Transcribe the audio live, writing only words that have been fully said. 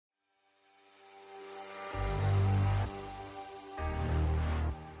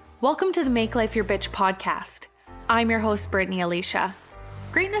Welcome to the Make Life Your Bitch podcast. I'm your host, Brittany Alicia.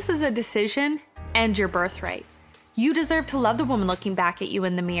 Greatness is a decision and your birthright. You deserve to love the woman looking back at you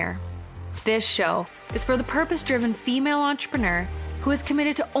in the mirror. This show is for the purpose-driven female entrepreneur who is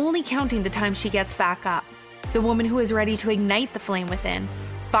committed to only counting the time she gets back up. The woman who is ready to ignite the flame within,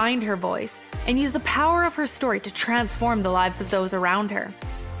 find her voice, and use the power of her story to transform the lives of those around her.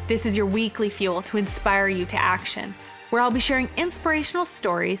 This is your weekly fuel to inspire you to action, where I'll be sharing inspirational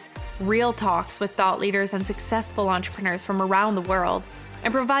stories, real talks with thought leaders and successful entrepreneurs from around the world,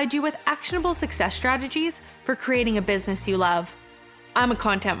 and provide you with actionable success strategies for creating a business you love. I'm a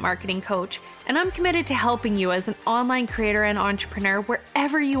content marketing coach, and I'm committed to helping you as an online creator and entrepreneur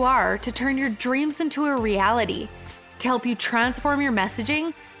wherever you are to turn your dreams into a reality, to help you transform your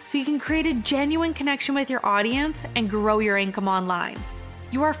messaging so you can create a genuine connection with your audience and grow your income online.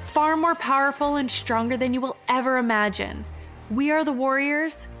 You are far more powerful and stronger than you will ever imagine. We are the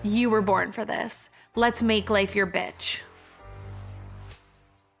warriors. You were born for this. Let's make life your bitch.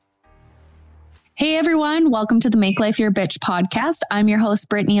 Hey everyone, welcome to the Make Life Your Bitch podcast. I'm your host,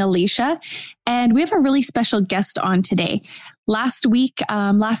 Brittany Alicia, and we have a really special guest on today. Last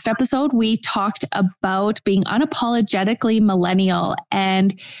episode, we talked about being unapologetically millennial.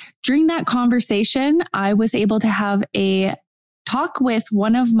 And during that conversation, I was able to have a talk with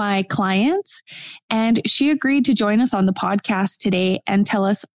one of my clients, and she agreed to join us on the podcast today and tell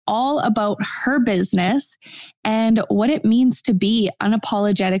us all about her business and what it means to be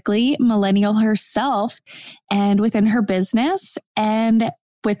unapologetically millennial herself and within her business. And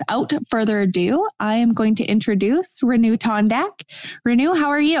without further ado, I am going to introduce Renu Tondak. Renu, how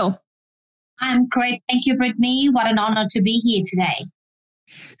are you? I'm great. Thank you, Brittany. What an honor to be here today.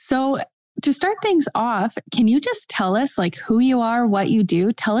 So to start things off, can you just tell us who you are, what you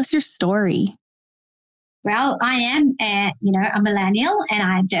do? Tell us your story. Well, I am a millennial, and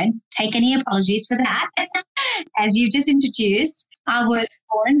I don't take any apologies for that. As you just introduced, I was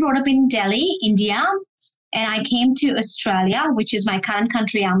born and brought up in Delhi, India, and I came to Australia, which is my current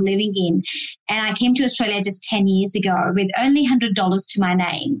country I'm living in. And I came to Australia just 10 years ago with only $100 to my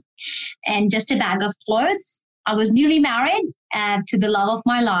name and just a bag of clothes. I was newly married to the love of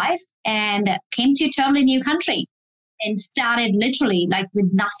my life and came to a totally new country and started literally with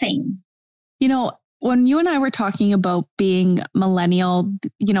nothing. You know, when you and I were talking about being millennial,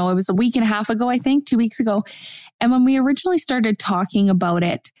 it was a week and a half ago, I think, 2 weeks ago. And when we originally started talking about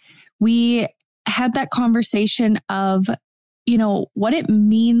it, we had that conversation of, what it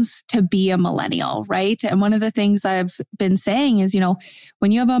means to be a millennial, right? And one of the things I've been saying is,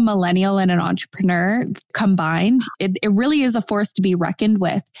 when you have a millennial and an entrepreneur combined, it really is a force to be reckoned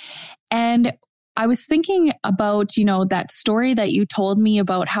with. And I was thinking about, that story that you told me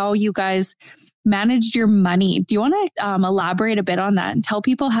about how you guys managed your money. Do you want to elaborate a bit on that and tell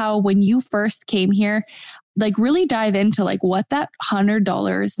people how when you first came here, really dive into what that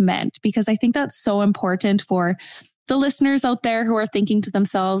 $100 meant? Because I think that's so important for the listeners out there who are thinking to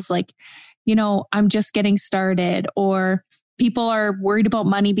themselves, I'm just getting started, or people are worried about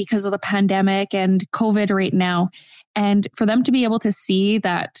money because of the pandemic and COVID right now. And for them to be able to see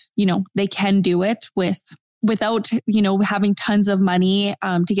that, they can do it without, having tons of money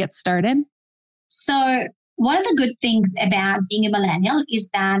to get started. So one of the good things about being a millennial is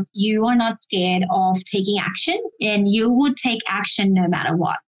that you are not scared of taking action, and you would take action no matter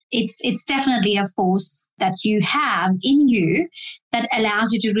what. It's definitely a force that you have in you that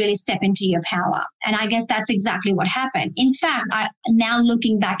allows you to really step into your power. And I guess that's exactly what happened. In fact, now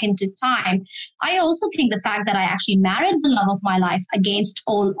looking back into time, I also think the fact that I actually married the love of my life against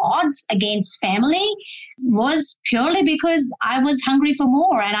all odds, against family, was purely because I was hungry for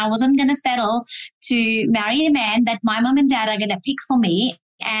more, and I wasn't going to settle to marry a man that my mom and dad are going to pick for me.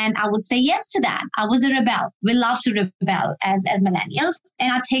 And I would say yes to that. I was a rebel. We love to rebel as millennials.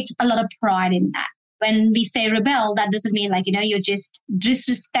 And I take a lot of pride in that. When we say rebel, that doesn't mean you're just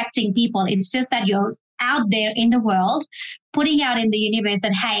disrespecting people. It's just that you're out there in the world, putting out in the universe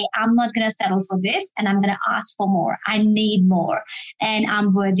that, hey, I'm not going to settle for this, and I'm going to ask for more. I need more, and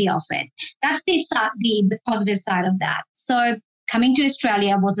I'm worthy of it. That's the positive side of that. So coming to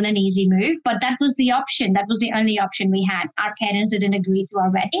Australia wasn't an easy move, but that was the option. That was the only option we had. Our parents didn't agree to our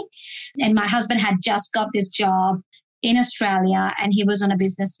wedding. And my husband had just got this job in Australia, and he was on a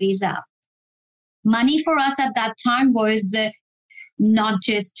business visa. Money for us at that time was not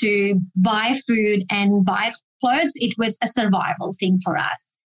just to buy food and buy clothes. It was a survival thing for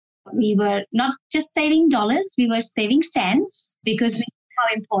us. We were not just saving dollars, we were saving cents because we knew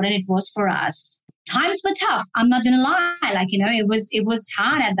how important it was for us. Times were tough. I'm not going to lie. It was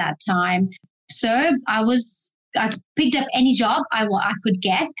hard at that time. So I was picked up any job I could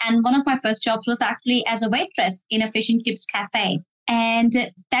get. And one of my first jobs was actually as a waitress in a fish and chips cafe.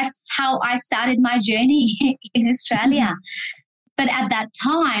 And that's how I started my journey in Australia. Mm-hmm. But at that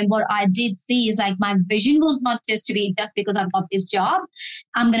time, what I did see is like my vision was not just to be just because I've got this job,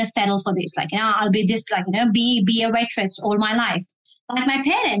 I'm going to settle for this. Like, I'll be this, like, be a waitress all my life. Like my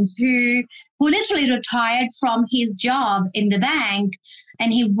parents who literally retired from his job in the bank,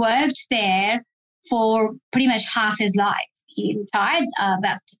 and he worked there for pretty much half his life. He retired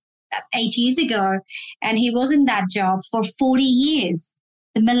about 8 years ago, and he was in that job for 40 years.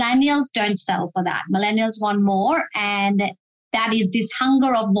 The millennials don't settle for that. Millennials want more, and that is this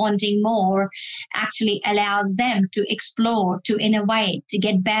hunger of wanting more actually allows them to explore, to innovate, to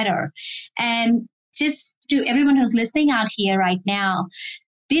get better. And just to everyone who's listening out here right now,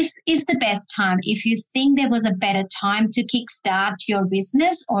 this is the best time. If you think there was a better time to kickstart your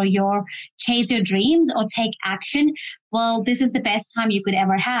business or chase your dreams or take action, well, this is the best time you could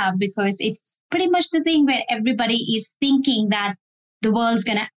ever have, because it's pretty much the thing where everybody is thinking that the world's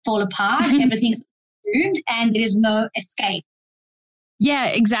going to fall apart, everything's doomed, and there is no escape. Yeah,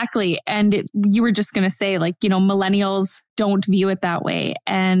 exactly. And you were just going to say, like, millennials don't view it that way.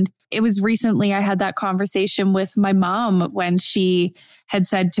 And it was recently I had that conversation with my mom when she had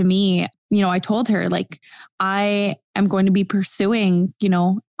said to me, I told her, like, I am going to be pursuing,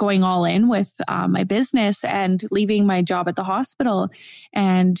 going all in with my business and leaving my job at the hospital.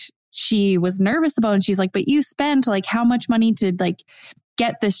 And she was nervous about it. And she's like, but you spent like how much money to like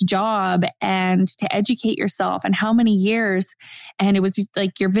get this job and to educate yourself, and how many years? And it was just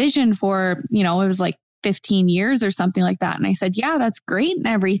like your vision for, it was like 15 years or something like that. And I said, yeah, that's great and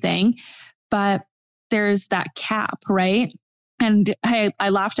everything, but there's that cap, right? And I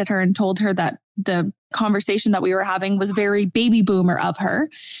laughed at her and told her that the conversation that we were having was very baby boomer of her.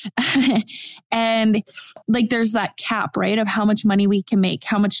 And like, there's that cap, right? Of how much money we can make,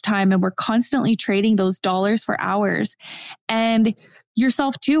 how much time, and we're constantly trading those dollars for hours. And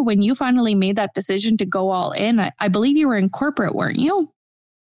yourself too, when you finally made that decision to go all in, I believe you were in corporate, weren't you?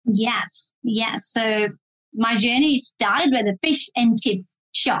 Yes. So my journey started with a fish and chips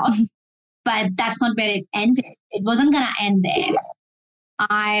shop, but that's not where it ended. It wasn't going to end there.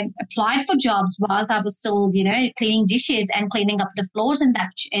 I applied for jobs whilst I was still, cleaning dishes and cleaning up the floors in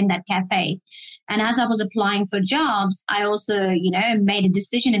that cafe. And as I was applying for jobs, I also, made a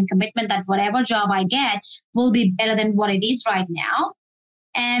decision and commitment that whatever job I get will be better than what it is right now.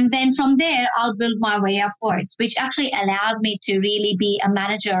 And then from there, I'll build my way upwards, which actually allowed me to really be a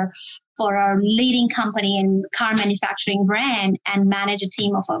manager for a leading company and car manufacturing brand and manage a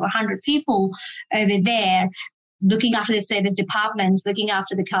team of over 100 people over there, looking after the service departments, looking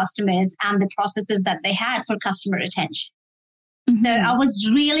after the customers and the processes that they had for customer retention. Mm-hmm. So I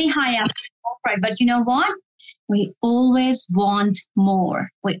was really high up in corporate, but you know what? We always want more.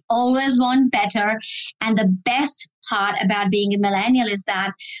 We always want better. And the best part about being a millennial is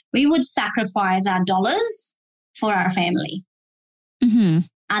that we would sacrifice our dollars for our family. Mm-hmm.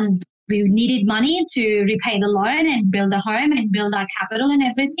 And we needed money to repay the loan and build a home and build our capital and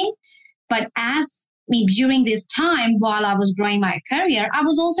everything. But during this time, while I was growing my career, I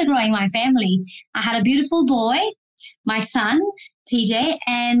was also growing my family. I had a beautiful boy, my son, TJ,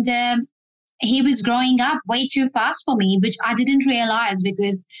 and he was growing up way too fast for me, which I didn't realize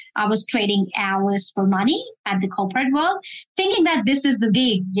because I was trading hours for money at the corporate world, thinking that this is the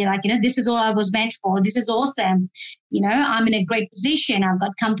gig. This is all I was meant for. This is awesome. I'm in a great position. I've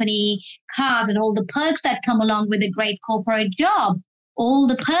got company cars and all the perks that come along with a great corporate job, all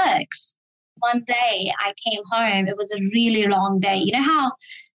the perks. One day I came home. It was a really long day. You know how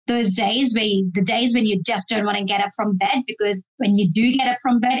those days the days when you just don't want to get up from bed, because when you do get up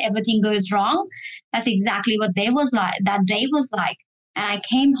from bed, everything goes wrong. That's exactly what that day was like. And I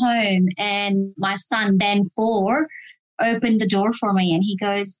came home and my son, then 4, opened the door for me and he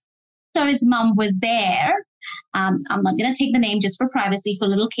goes, so his mum was there. I'm not going to take the name just for privacy for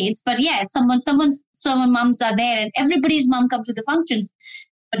little kids, but yeah, someone's mums are there and everybody's mum comes to the functions,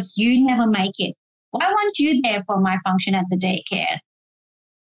 but you never make it. Why weren't you there for my function at the daycare?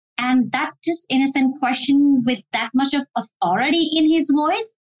 And that just innocent question with that much of authority in his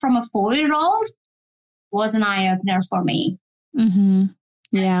voice from a 4-year-old was an eye-opener for me. Mm-hmm.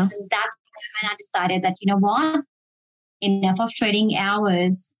 Yeah. And that when I decided that, you know what, enough of trading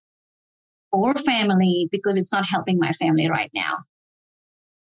hours for family because it's not helping my family right now.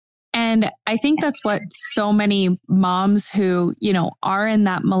 And I think that's what so many moms who, are in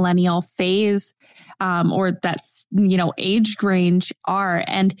that millennial phase or that's, age range are.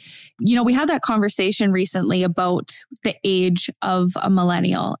 And, we had that conversation recently about the age of a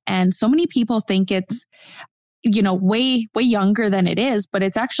millennial. And so many people think it's way younger than it is, but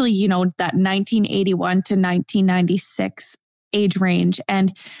it's actually, that 1981 to 1996 age range.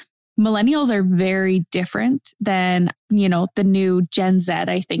 And millennials are very different than, the new Gen Z,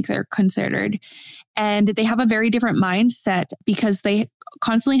 I think they're considered. And they have a very different mindset because they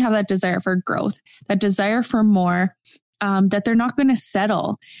constantly have that desire for growth, that desire for more, that they're not going to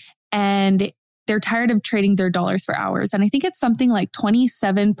settle. And they're tired of trading their dollars for hours. And I think it's something like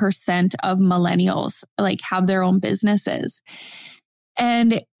 27% of millennials have their own businesses.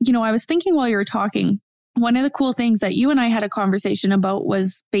 And, I was thinking while you were talking, one of the cool things that you and I had a conversation about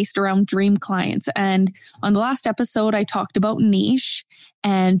was based around dream clients. And on the last episode, I talked about niche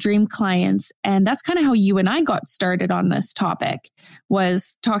and dream clients. And that's kind of how you and I got started on this topic,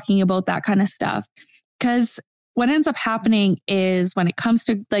 was talking about that kind of stuff. Because what ends up happening is when it comes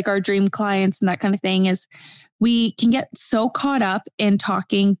to our dream clients and that kind of thing is we can get so caught up in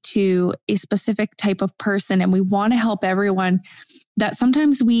talking to a specific type of person and we want to help everyone that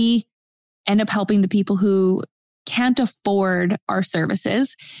sometimes we end up helping the people who can't afford our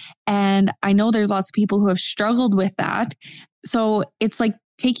services. And I know there's lots of people who have struggled with that. So it's like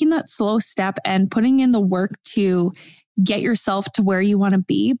taking that slow step and putting in the work to get yourself to where you want to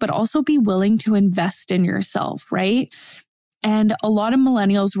be, but also be willing to invest in yourself, right? And a lot of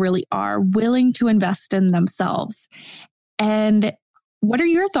millennials really are willing to invest in themselves. And what are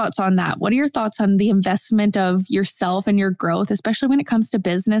your thoughts on that? What are your thoughts on the investment of yourself and your growth, especially when it comes to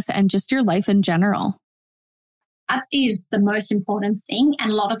business and just your life in general? That is the most important thing.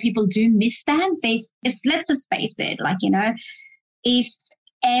 And a lot of people do miss that. Let's just face it, if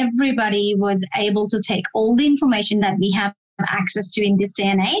everybody was able to take all the information that we have access to in this day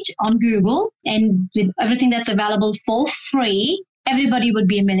and age on Google and with everything that's available for free, everybody would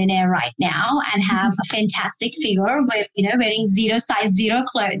be a millionaire right now and have a fantastic figure where, wearing size zero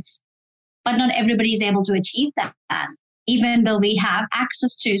clothes. But not everybody is able to achieve that, even though we have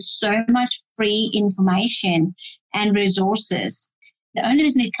access to so much free information and resources. The only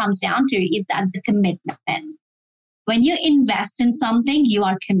reason it comes down to is that the commitment. When you invest in something, you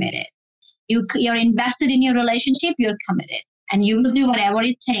are committed. You're invested in your relationship, you're committed. And you will do whatever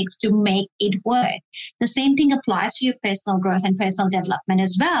it takes to make it work. The same thing applies to your personal growth and personal development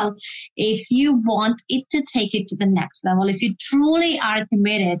as well. If you want it to take it to the next level, if you truly are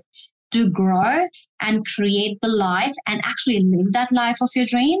committed to grow and create the life and actually live that life of your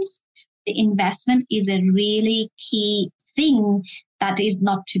dreams, the investment is a really key thing that is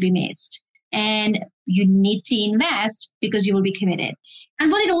not to be missed. And you need to invest because you will be committed.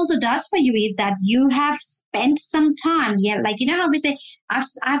 And what it also does for you is that you have spent some time. Yeah, how we say,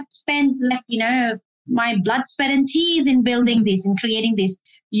 I've spent my blood, sweat, and tears in building this and creating this.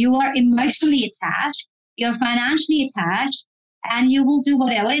 You are emotionally attached, you're financially attached, and you will do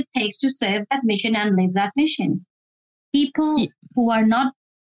whatever it takes to serve that mission and live that mission. People who are not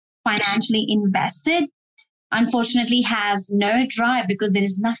financially invested, unfortunately, has no drive because there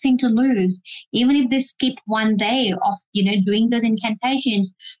is nothing to lose. Even if they skip one day of, doing those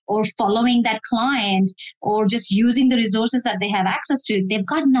incantations or following that client or just using the resources that they have access to, they've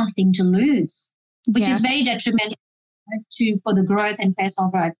got nothing to lose, which is very detrimental for the growth and personal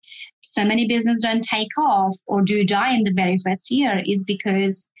growth. So many businesses don't take off or do die in the very first year is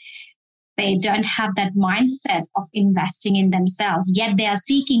because they don't have that mindset of investing in themselves, yet they are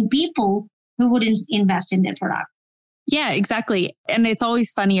seeking people who wouldn't invest in their product. Yeah, exactly. And it's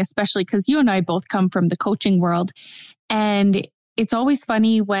always funny, especially because you and I both come from the coaching world. And it's always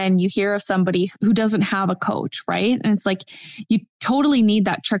funny when you hear of somebody who doesn't have a coach, right? And it's like, you totally need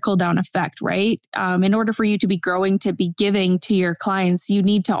that trickle down effect, right? In order for you to be growing, to be giving to your clients, you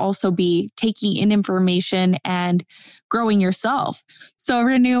need to also be taking in information and growing yourself. So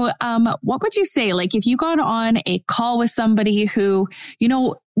Renu, what would you say? If you got on a call with somebody who,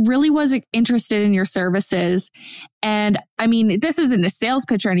 really was interested in your services. And I mean, this isn't a sales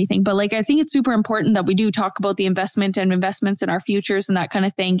pitch or anything, but I think it's super important that we do talk about the investment and investments in our futures and that kind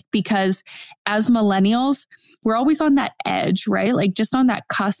of thing, because as millennials, we're always on that edge, right? Just on that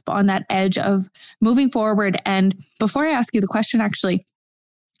cusp, on that edge of moving forward. And before I ask you the question, actually,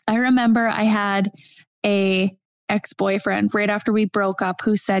 I remember I had a ex-boyfriend right after we broke up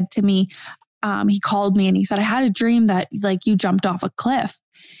who said to me, he called me and he said, I had a dream that you jumped off a cliff.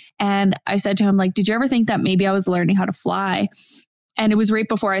 And I said to him, did you ever think that maybe I was learning how to fly? And it was right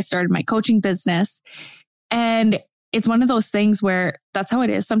before I started my coaching business. And it's one of those things where that's how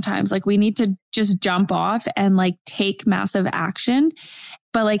it is sometimes. We need to just jump off and take massive action.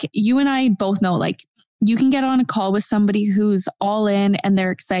 But you and I both know, you can get on a call with somebody who's all in and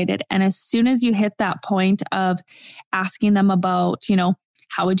they're excited. And as soon as you hit that point of asking them about,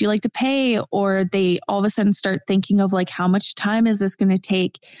 how would you like to pay? Or they all of a sudden start thinking of like, how much time is this going to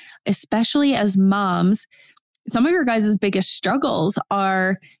take? Especially as moms, some of your guys' biggest struggles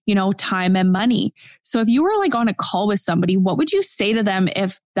are, time and money. So if you were like on a call with somebody, what would you say to them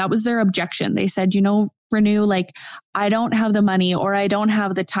if that was their objection? They said, Renu, like, I don't have the money or I don't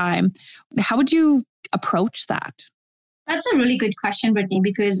have the time. How would you approach that? That's a really good question, Brittany,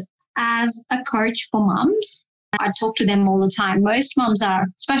 because as a coach for moms, I talk to them all the time. Most moms are,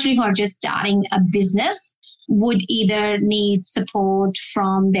 especially who are just starting a business, would either need support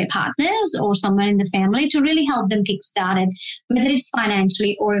from their partners or someone in the family to really help them kickstart it, whether it's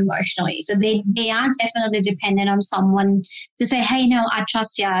financially or emotionally. So they are definitely dependent on someone to say, hey, no, I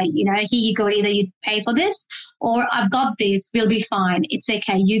trust you. Here you go. Either you pay for this or I've got this. We'll be fine. It's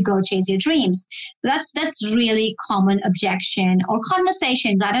okay. You go chase your dreams. That's really common objection or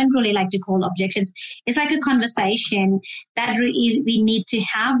conversations. I don't really like to call objections. It's like a conversation that we need to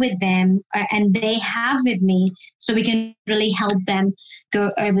have with them and they have with me, so we can really help them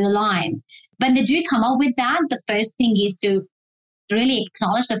go over the line. When they do come up with that, the first thing is to really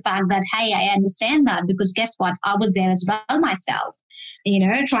acknowledge the fact that, hey, I understand that, because guess what? I was there as well myself,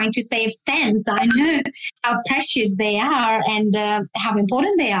 trying to save cents. I know how precious they are and how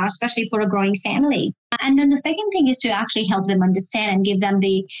important they are, especially for a growing family. And then the second thing is to actually help them understand and give them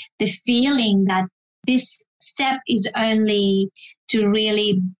the feeling that this step is only to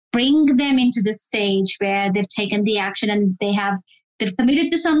really bring them into the stage where they've taken the action and they've committed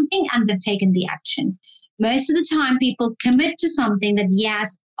to something and they've taken the action. Most of the time people commit to something that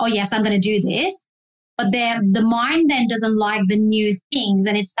yes, I'm going to do this, but the mind then doesn't like the new things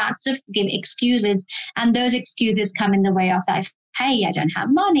and it starts to give excuses, and those excuses come in the way of that, hey, I don't have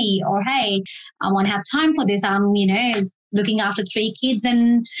money, or hey, I won't have time for this. I'm, looking after 3 kids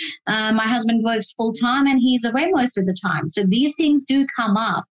and my husband works full time and he's away most of the time. So these things do come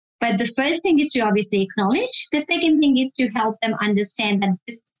up. But the first thing is to obviously acknowledge. The second thing is to help them understand that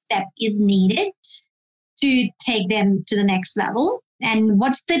this step is needed to take them to the next level. And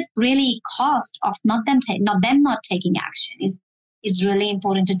what's the really cost of not them not taking action is really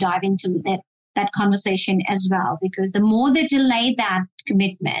important to dive into that conversation as well. Because the more they delay that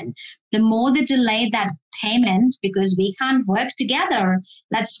commitment, the more they delay that payment, because we can't work together.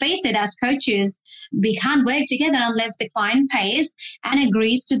 Let's face it, as coaches, we can't work together unless the client pays and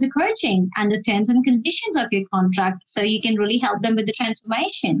agrees to the coaching and the terms and conditions of your contract, so you can really help them with the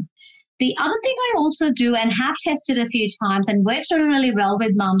transformation. The other thing I also do and have tested a few times and works really well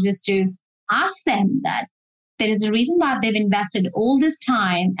with moms is to ask them that there is a reason why they've invested all this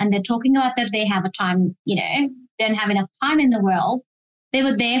time, and they're talking about that they have a time, don't have enough time in the world. They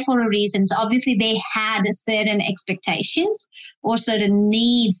were there for a reason. So obviously they had certain expectations or certain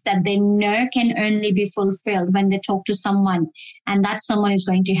needs that they know can only be fulfilled when they talk to someone, and that someone is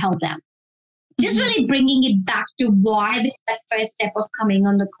going to help them. Just really bringing it back to why that first step of coming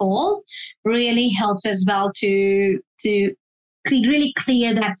on the call really helps as well to really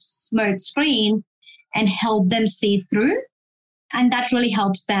clear that smoke screen and help them see through. And that really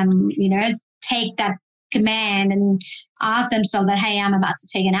helps them, take that command and ask themselves that, hey, I'm about to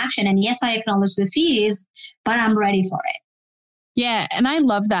take an action. And yes, I acknowledge the fears, but I'm ready for it. Yeah. And I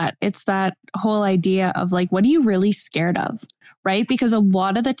love that. It's that whole idea of like, what are you really scared of? Right? Because a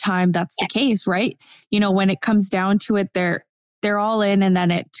lot of the time that's the case, right? When it comes down to it, they're all in, and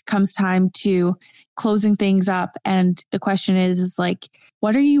then it comes time to closing things up. And the question is like,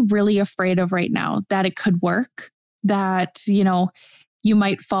 what are you really afraid of right now? That it could work, that, you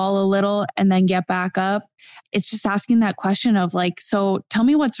might fall a little and then get back up. It's just asking that question of like, so tell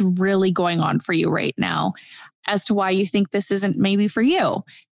me what's really going on for you right now as to why you think this isn't maybe for you.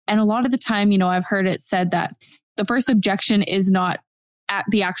 And a lot of the time, I've heard it said that the first objection is not at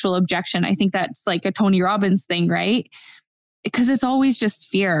the actual objection. I think that's like a Tony Robbins thing, right? Because it's always just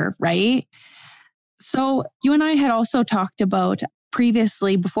fear, right? So you and I had also talked about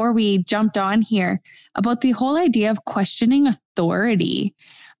previously, before we jumped on here, about the whole idea of questioning authority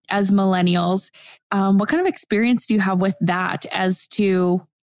as millennials. What kind of experience do you have with that as to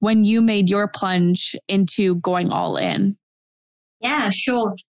when you made your plunge into going all in? Yeah,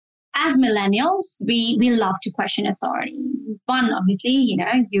 sure. As millennials, we love to question authority. One, obviously,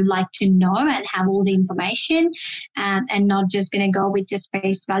 you like to know and have all the information and not just going to go with just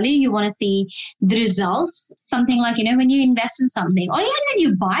face value. You want to see the results. Something like, when you invest in something, or even when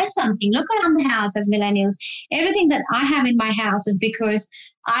you buy something, look around the house as millennials. Everything that I have in my house is because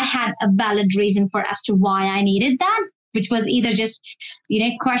I had a valid reason as to why I needed that, which was either just,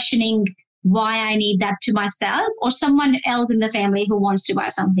 questioning why I need that to myself or someone else in the family who wants to buy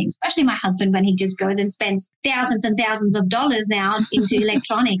something, especially my husband when he just goes and spends thousands and thousands of dollars now into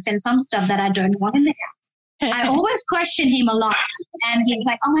electronics and some stuff that I don't want in the house. I always question him a lot. And he's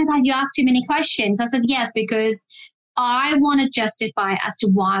like, oh my God, you asked too many questions. I said, yes, because I want to justify as to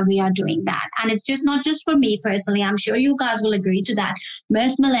why we are doing that. And it's just not just for me personally. I'm sure you guys will agree to that.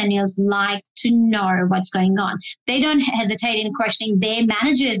 Most millennials like to know what's going on. They don't hesitate in questioning their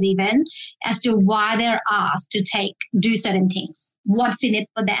managers even as to why they're asked to do certain things. What's in it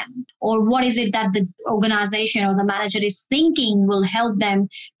for them? Or what is it that the organization or the manager is thinking will help them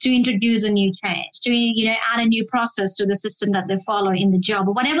to introduce a new change, to add a new process to the system that they follow in the job,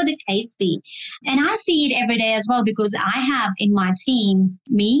 or whatever the case be. And I see it every day as well, because I have in my team,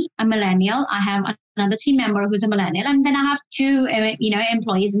 me, a millennial, I have another team member who's a millennial, and then I have two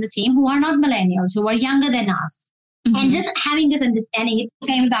employees in the team who are not millennials, who are younger than us. Mm-hmm. And just having this understanding, it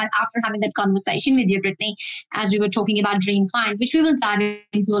came about after having that conversation with you, Brittany, as we were talking about Dream Client, which we will dive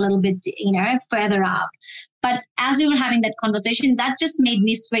into a little bit, further up. But as we were having that conversation, that just made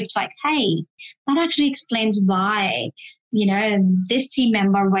me switch like, hey, that actually explains why, this team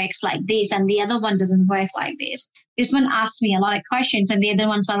member works like this and the other one doesn't work like this. This one asked me a lot of questions and the other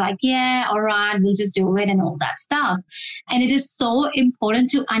ones were like, yeah, all right, we'll just do it and all that stuff. And it is so important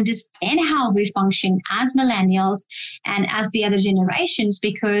to understand how we function as millennials and as the other generations,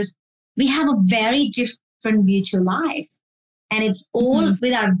 because we have a very different view to life. And it's all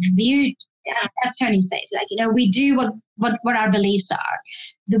with our view, as Tony says, we do what our beliefs are.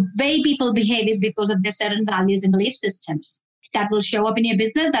 The way people behave is because of their certain values and belief systems. That will show up in your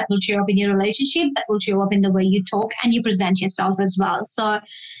business, that will show up in your relationship, that will show up in the way you talk and you present yourself as well. So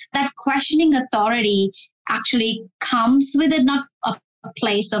that questioning authority actually comes with it, not a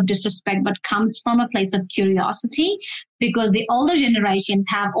place of disrespect, but comes from a place of curiosity, because the older generations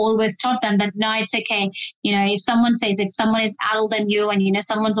have always taught them that, no, it's okay. If someone is adult than you and,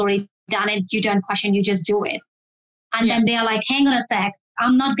 someone's already done it, you don't question, you just do it. And then they're like, hang on a sec,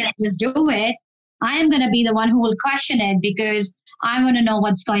 I'm not going to just do it. I am going to be the one who will question it, because I want to know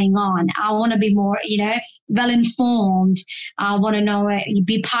what's going on. I want to be more, well-informed. I want to know,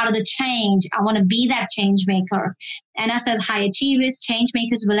 be part of the change. I want to be that change maker. And us as high achievers, change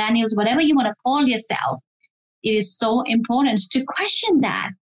makers, millennials, whatever you want to call yourself, it is so important to question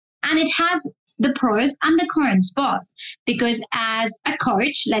that. And it has the pros and the cons both, because as a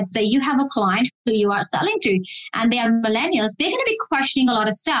coach, let's say you have a client who you are selling to and they are millennials, they're going to be questioning a lot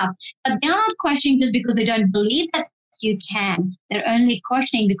of stuff, but they're not questioning just because they don't believe that you can. They're only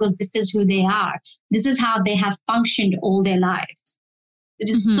questioning because this is who they are. This is how they have functioned all their life. It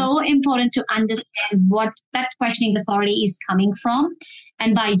is so important to understand what that questioning authority is coming from.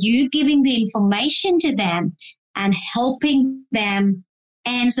 And by you giving the information to them and helping them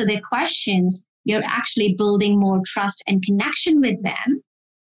answer their questions, you're actually building more trust and connection with them,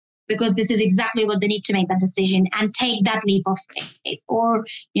 because this is exactly what they need to make that decision and take that leap of faith, or,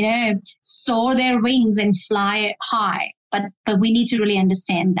 soar their wings and fly high. But we need to really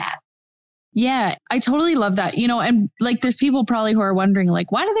understand that. Yeah, I totally love that. And there's people probably who are wondering,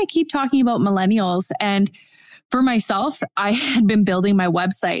 why do they keep talking about millennials? And for myself, I had been building my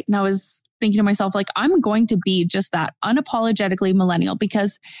website and I was thinking to myself, I'm going to be just that, unapologetically millennial,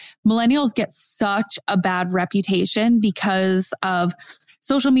 because millennials get such a bad reputation because of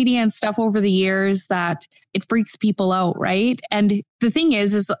social media and stuff over the years that it freaks people out, right? And the thing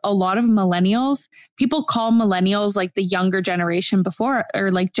is a lot of millennials, people call millennials the younger generation before, or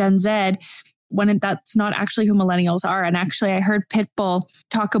Gen Z, when that's not actually who millennials are. And actually, I heard Pitbull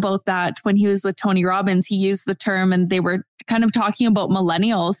talk about that when he was with Tony Robbins. He used the term and they were kind of talking about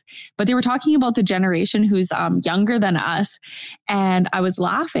millennials, but they were talking about the generation who's younger than us. And I was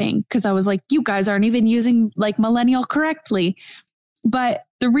laughing because I was like, you guys aren't even using millennial correctly. But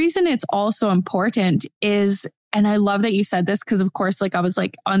the reason it's also important is, and I love that you said this, because of course, I was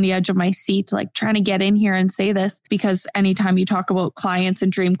on the edge of my seat, trying to get in here and say this, because anytime you talk about clients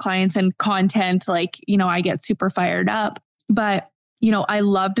and dream clients and content, I get super fired up. But, I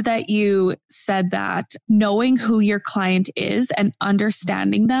loved that you said that knowing who your client is and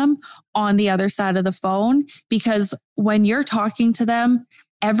understanding them on the other side of the phone, because when you're talking to them,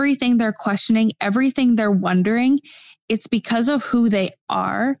 everything they're questioning, everything they're wondering, it's because of who they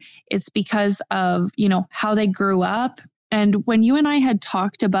are. It's because of, how they grew up. And when you and I had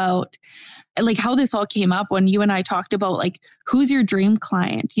talked about how this all came up, when you and I talked about who's your dream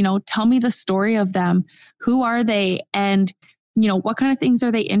client, tell me the story of them. Who are they? And, what kind of things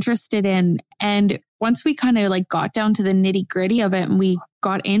are they interested in? And once we kind of got down to the nitty gritty of it and we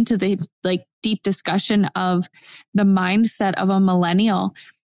got into the deep discussion of the mindset of a millennial,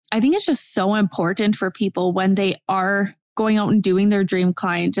 I think it's just so important for people when they are going out and doing their dream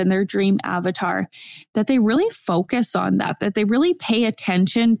client and their dream avatar, that they really focus on that they really pay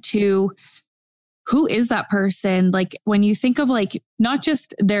attention to who is that person. Like when you think of like, not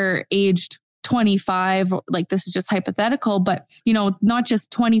just their aged 25, like this is just hypothetical, but not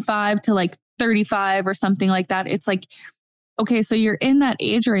just 25 to like 35 or something like that. It's like, okay, so you're in that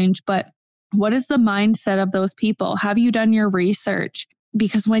age range, but what is the mindset of those people? Have you done your research?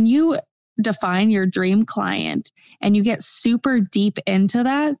 Because when you define your dream client and you get super deep into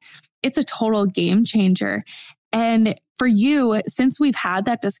that, it's a total game changer. And for you, since we've had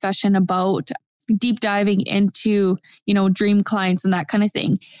that discussion about deep diving into, dream clients and that kind of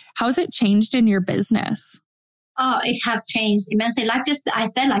thing, how has it changed in your business? Oh, it has changed immensely. Like I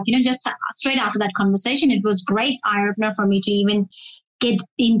said, just straight after that conversation, it was great eye-opener for me to even get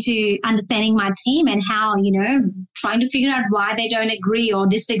into understanding my team and how, trying to figure out why they don't agree or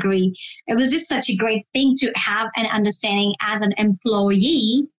disagree. It was just such a great thing to have an understanding as an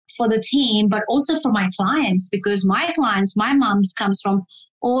employee for the team, but also for my clients, because my clients, my moms comes from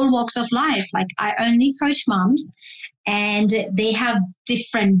all walks of life. Like I only coach moms, and they have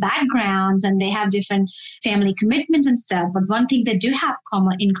different backgrounds and they have different family commitments and stuff. But one thing they do have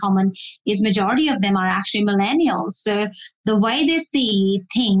in common is majority of them are actually millennials. So the way they see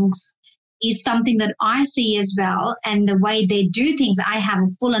things is something that I see as well. And the way they do things, I have a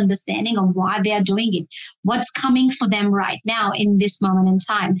full understanding of why they are doing it, what's coming for them right now in this moment in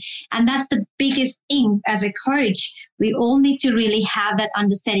time. And that's the biggest thing as a coach. We all need to really have that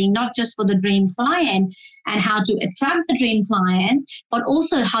understanding, not just for the dream client and how to attract the dream client, but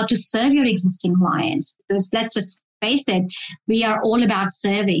also how to serve your existing clients. Because let's just face it, we are all about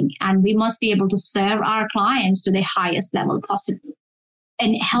serving, and we must be able to serve our clients to the highest level possible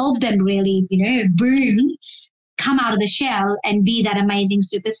and help them really, boom, come out of the shell and be that amazing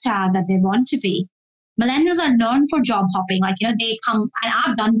superstar that they want to be. Millennials are known for job hopping. They come, and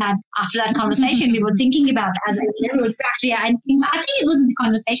I've done that after that conversation. We were thinking about that. I think it was in the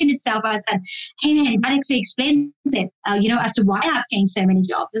conversation itself. I said, hey man, that actually explains it, as to why I've changed so many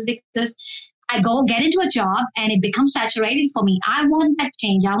jobs. Is because I go get into a job and it becomes saturated for me. I want that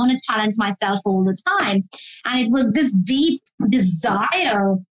change. I want to challenge myself all the time. And it was this deep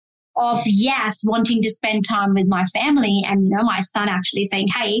desire of, wanting to spend time with my family. And, my son actually saying,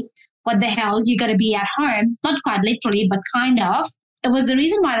 hey, what the hell, you got to be at home. Not quite literally, but kind of. It was the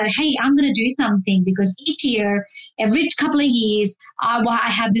reason why that, hey, I'm going to do something, because each year, every couple of years, I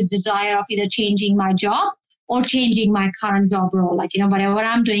have this desire of either changing my job or changing my current job role. Whatever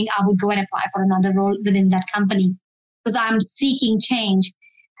I'm doing, I would go and apply for another role within that company because I'm seeking change.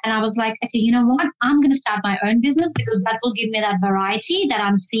 And I was like, okay, you know what? I'm going to start my own business because that will give me that variety that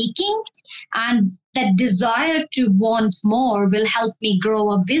I'm seeking. And that desire to want more will help me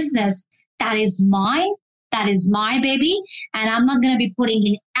grow a business that is mine, that is my baby. And I'm not going to be putting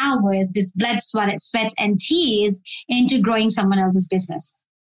in hours, this blood, sweat, and tears into growing someone else's business.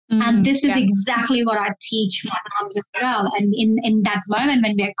 And this is exactly what I teach my moms as well. And in that moment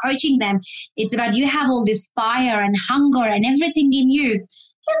when we're coaching them, it's about you have all this fire and hunger and everything in you.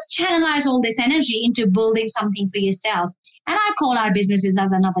 Let's channelize all this energy into building something for yourself. And I call our businesses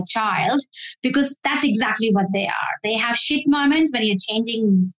as another child, because that's exactly what they are. They have shit moments when you're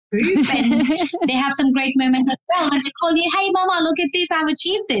changing group, and they have some great moments as well when they call you, hey mama, look at this, I've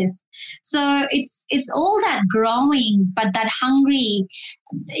achieved this. So it's all that growing, but that hungry.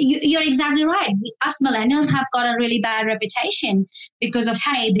 You're exactly right. Us millennials have got a really bad reputation because of,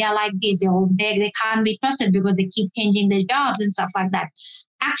 hey, they're like this, they can't be trusted because they keep changing their jobs and stuff like that.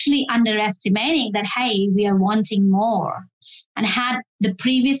 Actually underestimating that, hey, we are wanting more. And had the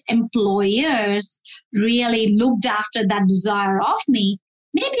previous employers really looked after that desire of me,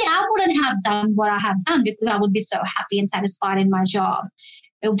 maybe I wouldn't have done what I have done because I would be so happy and satisfied in my job.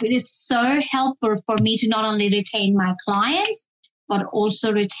 It is so helpful for me to not only retain my clients, but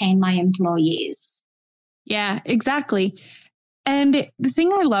also retain my employees. Yeah, exactly. And the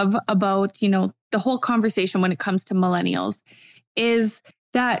thing I love about, the whole conversation when it comes to millennials is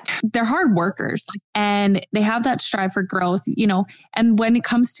that they're hard workers and they have that strive for growth, and when it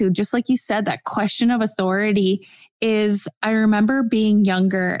comes to, just like you said, that question of authority is, I remember being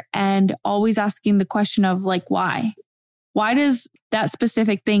younger and always asking the question of why? Why does that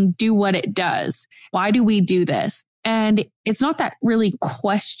specific thing do what it does? Why do we do this? And it's not that really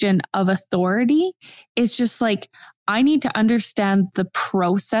question of authority. It's just I need to understand the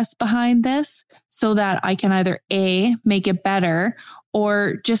process behind this so that I can either A, make it better,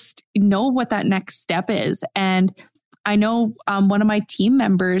 or just know what that next step is. And I know one of my team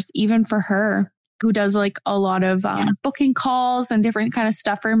members, even for her, who does like a lot of booking calls and different kind of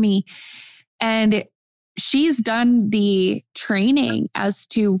stuff for me. And she's done the training as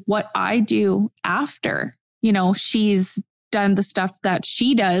to what I do after, she's done the stuff that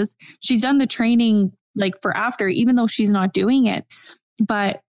she does. She's done the training like for after, even though she's not doing it,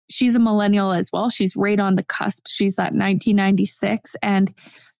 but she's a millennial as well. She's right on the cusp. She's that 1996. And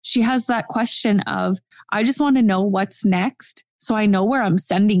she has that question of, I just want to know what's next, so I know where I'm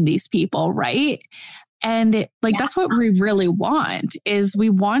sending these people, right? And that's what we really want, is we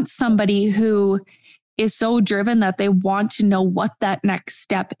want somebody who is so driven that they want to know what that next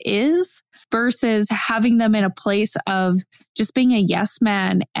step is, versus having them in a place of just being a yes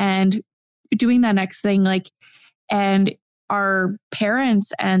man and doing that next thing. And our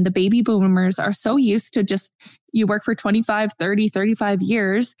parents and the baby boomers are so used to just, you work for 25, 30, 35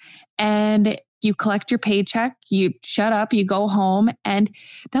 years and you collect your paycheck, you shut up, you go home. And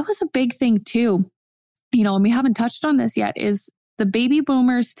that was a big thing too. And we haven't touched on this yet, is the baby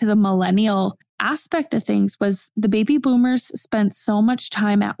boomers to the millennial aspect of things. Was the baby boomers spent so much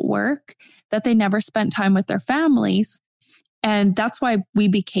time at work that they never spent time with their families. And that's why we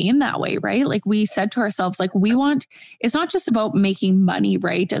became that way, right? Like we said to ourselves, like it's not just about making money,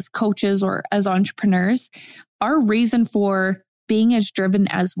 right? As coaches or as entrepreneurs, our reason for being as driven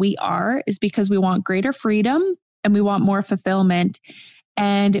as we are is because we want greater freedom and we want more fulfillment.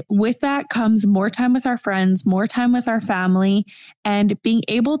 And with that comes more time with our friends, more time with our family, and being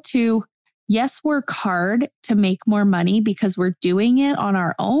able to, yes, work hard to make more money because we're doing it on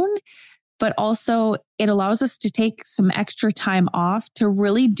our own, but also it allows us to take some extra time off to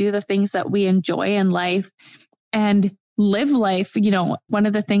really do the things that we enjoy in life and live life. One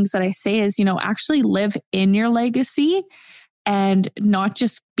of the things that I say is, actually live in your legacy and not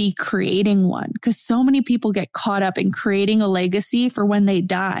just be creating one. Because so many people get caught up in creating a legacy for when they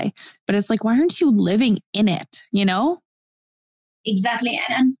die. But it's like, why aren't you living in it, Exactly.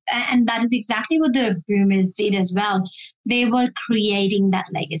 And that is exactly what the boomers did as well. They were creating that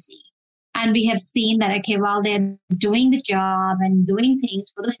legacy. And we have seen that, okay, while they're doing the job and doing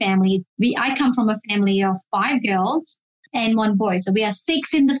things for the family, I come from a family of 5 girls and 1 boy. So we are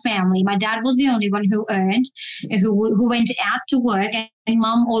 6 in the family. My dad was the only one who earned, who went out to work, and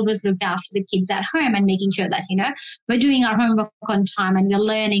mom always looked after the kids at home and making sure that, we're doing our homework on time and we're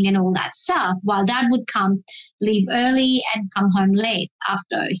learning and all that stuff, while dad would leave early and come home late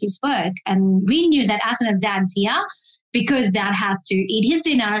after his work. And we knew that as soon as dad's here, because dad has to eat his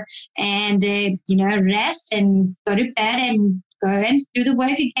dinner and, rest and go to bed and go and do the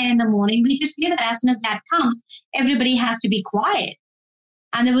work again in the morning, we just knew that as soon as dad comes, everybody has to be quiet.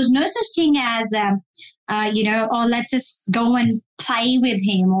 And there was no such thing as, let's just go and play with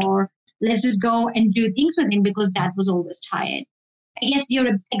him, or let's just go and do things with him, because dad was always tired. I guess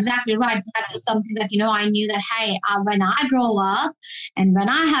you're exactly right. That was something that, I knew that, hey, when I grow up and when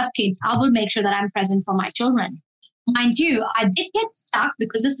I have kids, I will make sure that I'm present for my children. Mind you, I did get stuck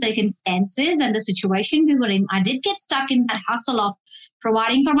because of circumstances and the situation we were in. I did get stuck in that hustle of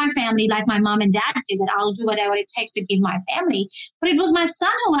providing for my family like my mom and dad did, that I'll do whatever it takes to give my family. But it was my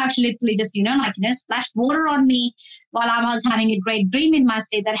son who actually just, splashed water on me while I was having a great dream in my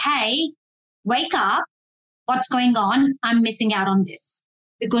state that, hey, wake up. What's going on? I'm missing out on this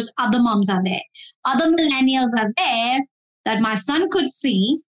because other moms are there. Other millennials are there that my son could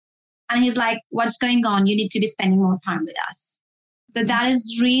see. And he's like, what's going on? You need to be spending more time with us. So that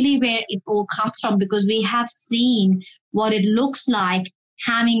is really where it all comes from, because we have seen what it looks like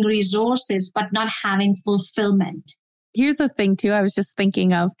having resources, but not having fulfillment. Here's the thing too, I was just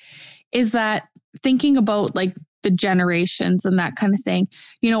thinking of, is that thinking about like the generations and that kind of thing.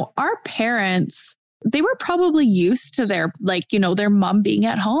 Our parents, they were probably used to their mom being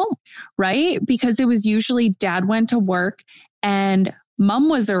at home, right? Because it was usually dad went to work and mom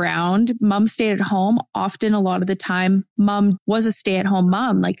was around. Mom stayed at home. Often, a lot of the time, mom was a stay-at-home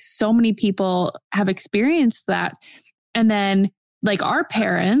mom. Like so many people have experienced that. And then like our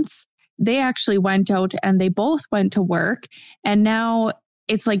parents, they actually went out and they both went to work. And now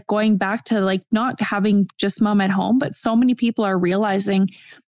it's like going back to like not having just mom at home, but so many people are realizing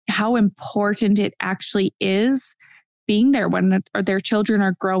how important it actually is being there when their children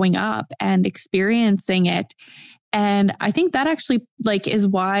are growing up and experiencing it. And I think that actually is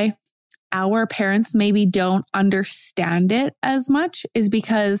why our parents maybe don't understand it as much, is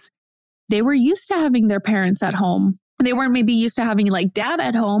because they were used to having their parents at home. They weren't maybe used to having like dad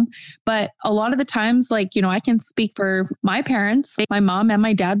at home, but a lot of the times, I can speak for my parents, my mom and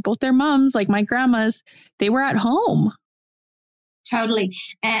my dad, both their moms, like my grandmas, they were at home. Totally.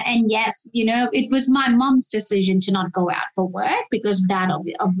 And yes, it was my mom's decision to not go out for work because dad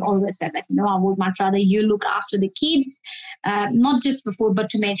always said that, I would much rather you look after the kids, not just for food, but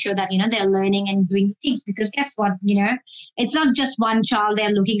to make sure that, they're learning and doing things. Because guess what, it's not just one child they're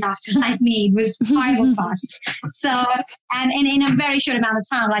looking after like me. It was 5 of us. So, and in a very short amount of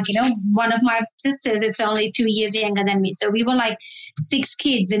time, like, one of my sisters is only 2 years younger than me. So we were like 6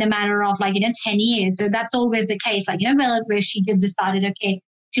 kids in a matter of 10 years. So that's always the case, where she just decided, okay,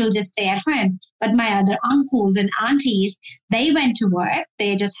 she'll just stay at home. But my other uncles and aunties, they went to work.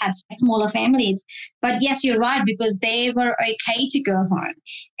 They just had smaller families. But yes, you're right, because they were okay to go home.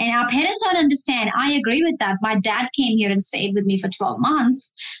 And our parents don't understand. I agree with that. My dad came here and stayed with me for 12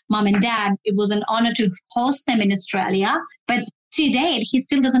 months. Mom and dad, it was an honor to host them in Australia. But to date, he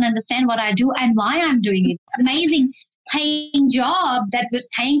still doesn't understand what I do and why I'm doing it. Amazing paying job that was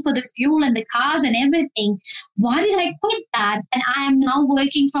paying for the fuel and the cars and everything. Why did I quit that? And I am now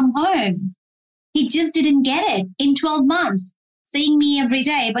working from home. He just didn't get it in 12 months, seeing me every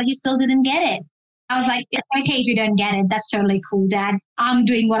day, but he still didn't get it. I was like, it's okay if you don't get it. That's totally cool, Dad. I'm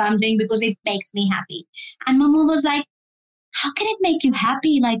doing what I'm doing because it makes me happy. And my mom was like, how can it make you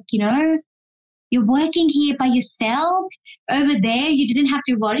happy? You're working here by yourself. Over there, you didn't have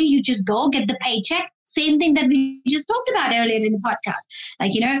to worry. You just go get the paycheck. Same thing that we just talked about earlier in the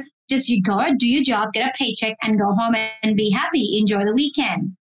podcast. Just you go, do your job, get a paycheck and go home and be happy. Enjoy the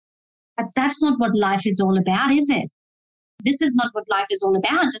weekend. But that's not what life is all about, is it? This is not what life is all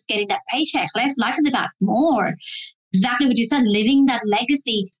about, just getting that paycheck. Life is about more. Exactly what you said, living that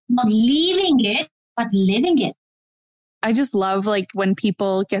legacy, not leaving it, but living it. I just love when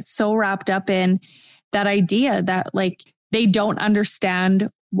people get so wrapped up in that idea that they don't understand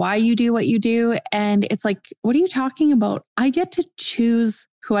why you do what you do. And it's what are you talking about? I get to choose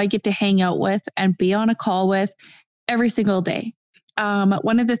who I get to hang out with and be on a call with every single day.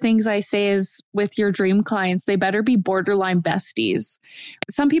 One of the things I say is with your dream clients, they better be borderline besties.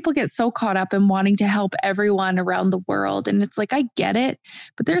 Some people get so caught up in wanting to help everyone around the world. And it's I get it,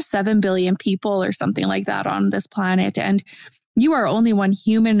 but there's 7 billion people or something like that on this planet. And you are only one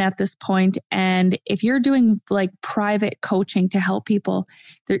human at this point. And if you're doing private coaching to help people,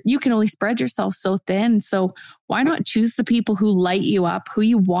 you can only spread yourself so thin. So why not choose the people who light you up, who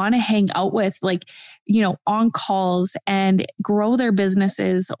you want to hang out with, on calls and grow their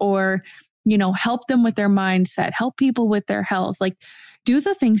businesses or, help them with their mindset, help people with their health, do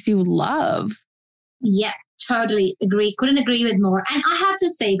the things you love. Yeah, totally agree. Couldn't agree with more. And I have to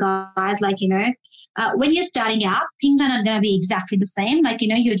say, guys, when you're starting out, things are not going to be exactly the same.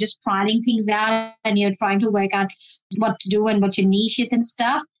 You're just trying things out and you're trying to work out what to do and what your niche is and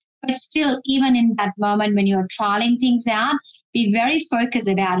stuff. But still, even in that moment when you're trialing things out, be very focused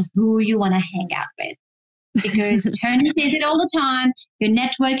about who you want to hang out with. Because Tony says it all the time, your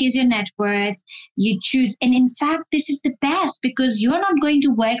network is your net worth. You choose. And in fact, this is the best because you're not going to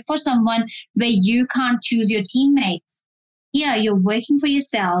work for someone where you can't choose your teammates. Here, you're working for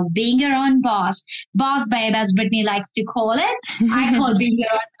yourself, being your own boss babe, as Brittany likes to call it. I call it being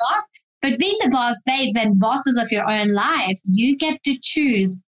your own boss. But being the boss babes and bosses of your own life, you get to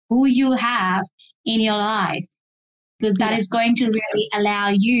choose who you have in your life. Because that is going to really allow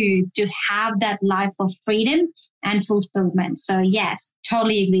you to have that life of freedom and fulfillment. So yes,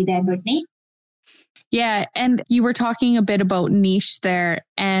 totally agree there, Brittany. Yeah. And you were talking a bit about niche there.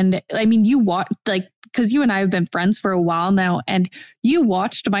 And I mean, you watched because you and I have been friends for a while now, and you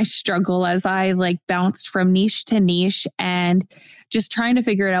watched my struggle as I bounced from niche to niche and just trying to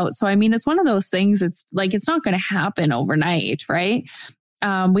figure it out. So, I mean, it's one of those things, it's not going to happen overnight, right?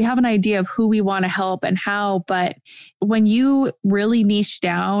 We have an idea of who we want to help and how, but when you really niche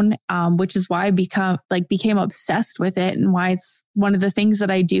down, which is why I became obsessed with it and why it's one of the things that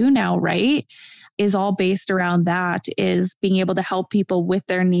I do now, right? Is all based around that, is being able to help people with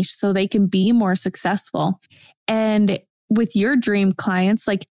their niche so they can be more successful. And with your dream clients,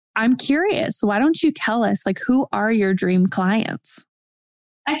 I'm curious, why don't you tell us, who are your dream clients?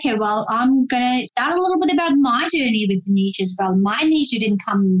 Okay, well, I'm going to start a little bit about my journey with the niche as well. My niche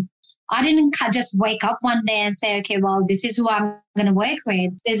I didn't just wake up one day and say, okay, well, this is who I'm going to work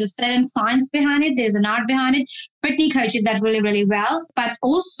with. There's a certain science behind it. There's an art behind it. Brittany coaches that really, really well. But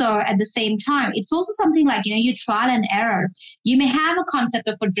also at the same time, it's also something you trial and error. You may have a concept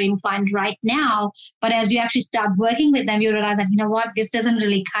of a dream client right now, but as you actually start working with them, you realize that, this doesn't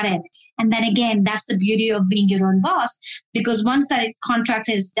really cut it. And then again, that's the beauty of being your own boss, because once that contract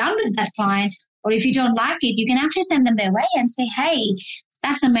is done with that client, or if you don't like it, you can actually send them their way and say, hey,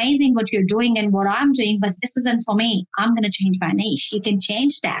 that's amazing what you're doing and what I'm doing, but this isn't for me. I'm going to change my niche. You can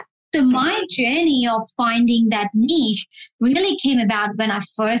change that. So my journey of finding that niche really came about when I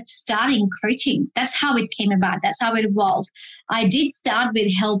first started in coaching. That's how it came about. That's how it evolved. I did start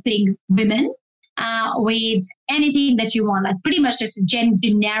with helping women with anything that you want, like pretty much just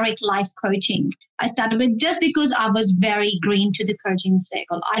generic life coaching. I started with just because I was very green to the coaching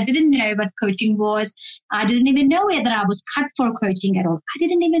circle. I didn't know what coaching was. I didn't even know whether I was cut for coaching at all. I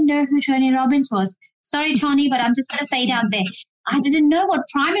didn't even know who Tony Robbins was. Sorry, Tony, but I'm just going to say it out there. I didn't know what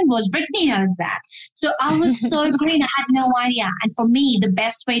priming was. Brittany knows that. So I was so green. I had no idea. And for me, the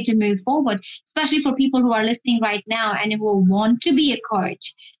best way to move forward, especially for people who are listening right now and who want to be a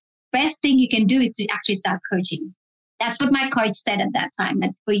coach, best thing you can do is to actually start coaching. That's what my coach said at that time.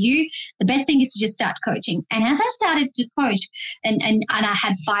 That for you, the best thing is to just start coaching. And as I started to coach and I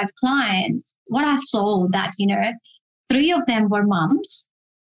had 5 clients, what I saw that, 3 of them were moms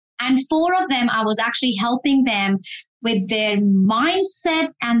and 4 of them, I was actually helping them with their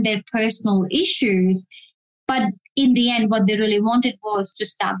mindset and their personal issues. But in the end, what they really wanted was to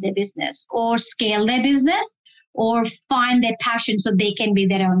start their business or scale their business or find their passion so they can be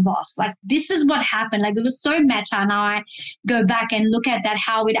their own boss. Like, this is what happened. Like, it was so meta. Now I go back and look at that,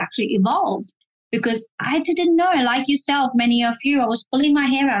 how it actually evolved, because I didn't know, like yourself, many of you, I was pulling my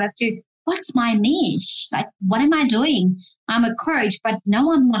hair out as to what's my niche? Like, what am I doing? I'm a coach, but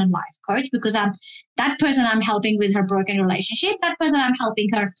no, I'm not a life coach, because I'm that person I'm helping with her broken relationship. That person I'm helping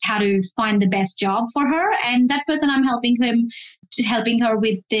her how to find the best job for her. And that person I'm helping her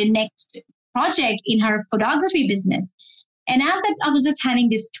with the next project in her photography business. And as that I was just having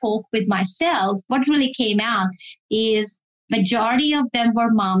this talk with myself, what really came out is majority of them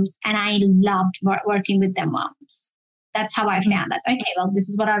were moms, and I loved working with their moms. That's how I found that, okay, well, this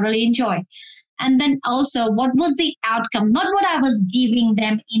is what I really enjoy. And then also, what was the outcome? Not what I was giving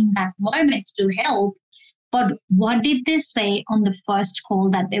them in that moment to help, but what did they say on the first call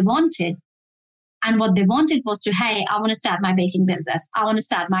that they wanted? And what they wanted was to, hey, I want to start my baking business. I want to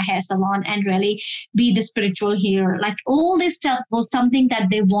start my hair salon and really be the spiritual healer. Like, all this stuff was something that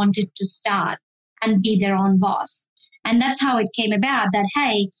they wanted to start and be their own boss. And that's how it came about that,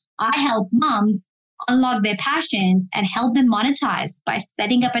 hey, I help moms unlock their passions and help them monetize by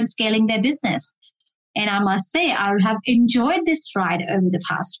setting up and scaling their business. And I must say, I have enjoyed this ride over the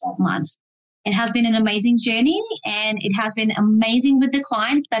past 12 months. It has been an amazing journey, and it has been amazing with the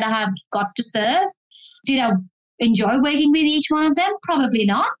clients that I have got to serve. Did I enjoy working with each one of them? Probably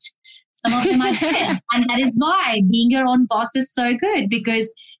not. Some of them I did. And that is why being your own boss is so good,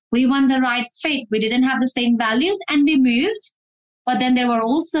 because we won the right fit. We didn't have the same values and we moved. But then there were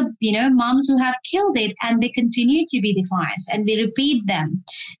also, moms who have killed it, and they continue to be the clients, and we repeat them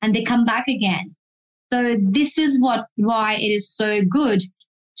and they come back again. So this is why it is so good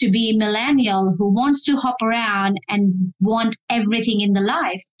to be a millennial who wants to hop around and want everything in the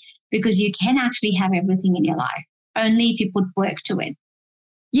life, because you can actually have everything in your life only if you put work to it.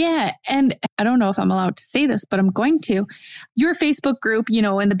 Yeah. And I don't know if I'm allowed to say this, but I'm going to. Your Facebook group,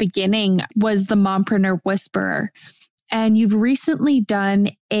 in the beginning was the Mompreneur Whisperer. And you've recently done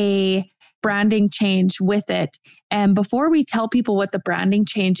a branding change with it. And before we tell people what the branding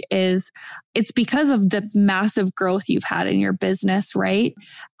change is, it's because of the massive growth you've had in your business, right?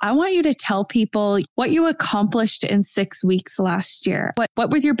 I want you to tell people what you accomplished in 6 weeks last year.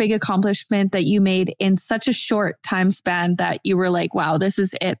 What was your big accomplishment that you made in such a short time span that you were like, wow, this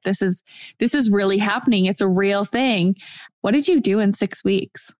is it. This is really happening. It's a real thing. What did you do in 6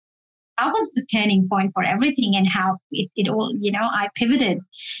 weeks? That was the turning point for everything, and how it all, I pivoted.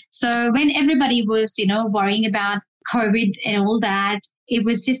 So when everybody was, worrying about COVID and all that, it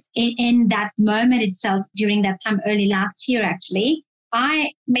was just in that moment itself, during that time, early last year, actually,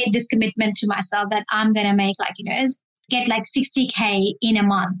 I made this commitment to myself that I'm going to make get like 60K in a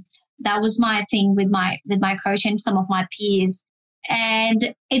month. That was my thing with my coach and some of my peers.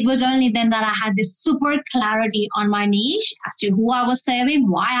 And it was only then that I had this super clarity on my niche as to who I was serving,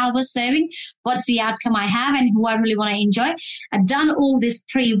 why I was serving, what's the outcome I have, and who I really want to enjoy. I'd done all this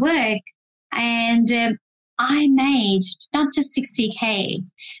pre-work, and I made not just 60K,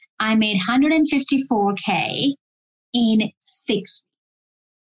 I made 154K in 6 weeks.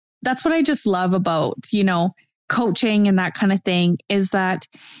 That's what I just love about, coaching and that kind of thing, is that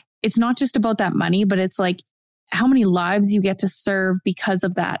it's not just about that money, but it's like how many lives you get to serve because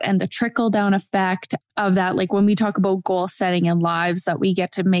of that, and the trickle down effect of that. Like when we talk about goal setting and lives that we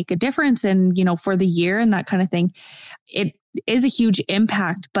get to make a difference in, for the year and that kind of thing, it is a huge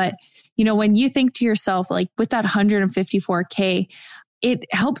impact. But, when you think to yourself, like with that 154K, it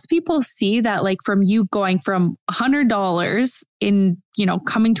helps people see that, like, from you going from $100 in,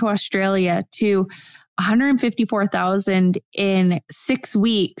 coming to Australia to $154,000 in 6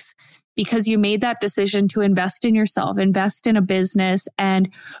 weeks, because you made that decision to invest in yourself, invest in a business,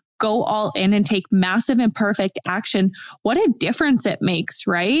 and go all in and take massive and perfect action. What a difference it makes,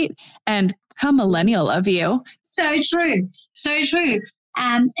 right? And how millennial of you. So true. So true.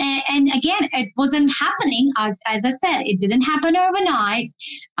 And again, it wasn't happening. As I said, it didn't happen overnight.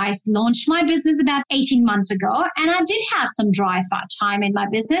 I launched my business about 18 months ago, and I did have some dry time in my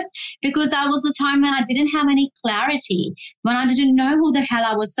business because that was the time when I didn't have any clarity, when I didn't know who the hell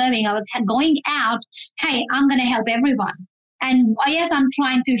I was serving. I was going out, hey, I'm going to help everyone. And yes, I'm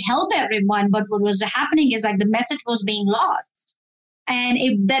trying to help everyone, but what was happening is like the message was being lost.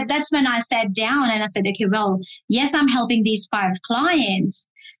 And that's when I sat down and I said, okay, well, yes, I'm helping these 5 clients,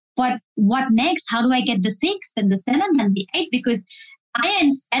 but what next? How do I get the 6th and the 7th and the 8th? Because I am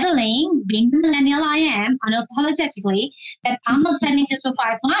settling, being the millennial I am, unapologetically, that I'm not settling just for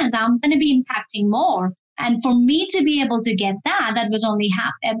 5 clients. I'm going to be impacting more. And for me to be able to get that was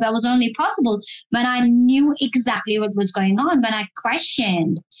only possible when I knew exactly what was going on, when I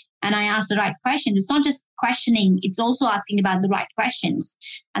questioned. And I asked the right questions. It's not just questioning, it's also asking about the right questions.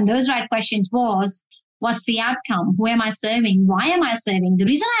 And those right questions was, what's the outcome? Who am I serving? Why am I serving? The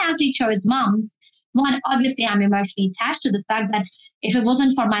reason I actually chose moms, one, obviously I'm emotionally attached to the fact that if it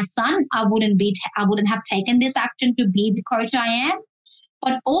wasn't for my son, I wouldn't have taken this action to be the coach I am.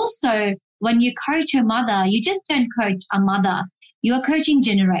 But also, when you coach a mother, you just don't coach a mother. You are coaching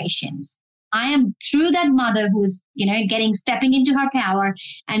generations. I am through that mother who's, stepping into her power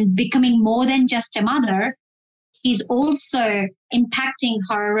and becoming more than just a mother. She's also impacting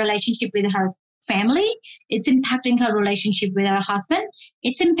her relationship with her family. It's impacting her relationship with her husband.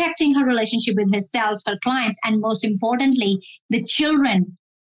 It's impacting her relationship with herself, her clients, and most importantly, the children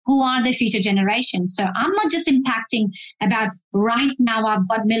who are the future generations. So I'm not just impacting about right now I've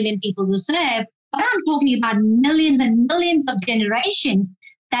got 1 million people to serve, but I'm talking about millions and millions of generations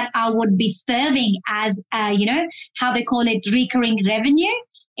that I would be serving as, how they call it recurring revenue.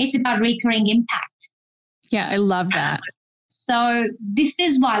 It's about recurring impact. Yeah, I love that. So this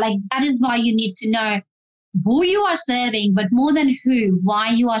is why, that is why you need to know who you are serving, but more than who, why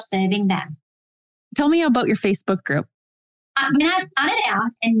you are serving them. Tell me about your Facebook group. When I started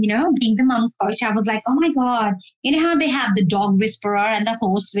out and, being the mom coach, I was like, oh my God, you know how they have the dog whisperer and the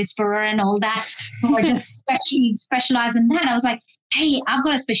horse whisperer and all that, who are just specialize in that. I was like, hey, I've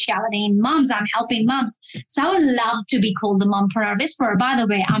got a specialty in moms. I'm helping moms. So I would love to be called the Mompreneur Whisperer. By the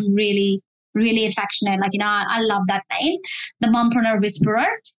way, I'm really, really affectionate. I love that name, the Mompreneur Whisperer.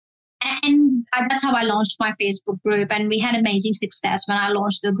 And that's how I launched my Facebook group. And we had amazing success when I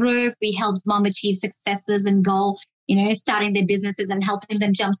launched the group. We helped mom achieve successes and goal, starting their businesses and helping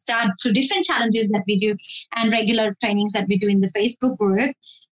them jumpstart through different challenges that we do and regular trainings that we do in the Facebook group.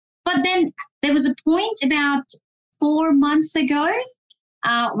 But then there was a point about 4 months ago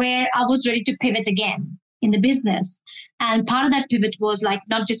where I was ready to pivot again in the business. And part of that pivot was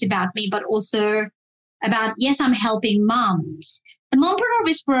not just about me, but also about, yes, I'm helping moms. The Mompreneur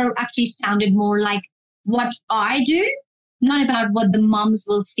Whisperer actually sounded more like what I do, not about what the moms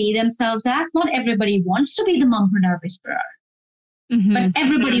will see themselves as. Not everybody wants to be the Mompreneur Whisperer, but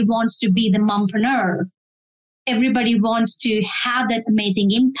everybody wants to be the mompreneur. Everybody wants to have that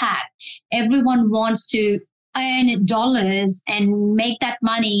amazing impact. Everyone wants to earn dollars and make that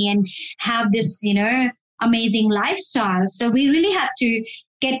money and have this, amazing lifestyle. So we really had to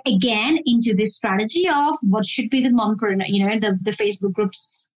get again into this strategy of what should be the mompreneur, the Facebook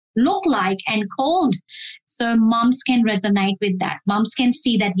groups look like and called. So moms can resonate with that. Moms can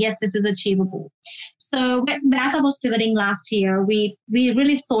see that, yes, this is achievable. So as I was pivoting last year, we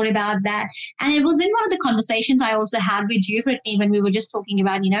really thought about that. And it was in one of the conversations I also had with you, Brittany, when we were just talking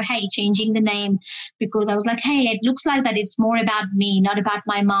about, hey, changing the name, because I was like, hey, it looks like that it's more about me, not about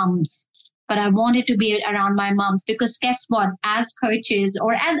my moms. But I wanted to be around my moms because guess what? As coaches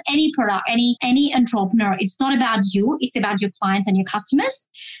or as any product, any entrepreneur, it's not about you. It's about your clients and your customers.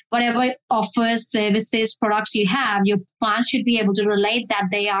 Whatever offers, services, products you have, your clients should be able to relate that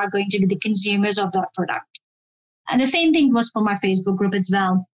they are going to be the consumers of that product. And the same thing was for my Facebook group as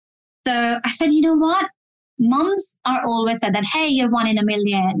well. So I said, you know what? Moms are always said that, hey, you're 1 in a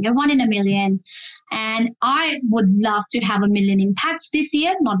million. You're 1 in a million. And I would love to have 1 million impacts this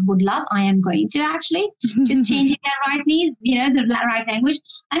year. Not would love. I am going to actually. Just changing that the right language.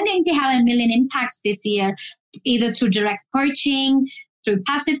 I'm going to have 1 million impacts this year, either through direct coaching, through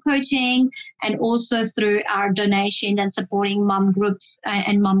passive coaching, and also through our donation and supporting mom groups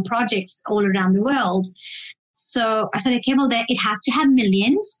and mom projects all around the world. So I said, okay, well, it has to have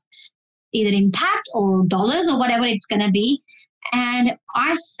millions, either impact or dollars or whatever it's going to be. And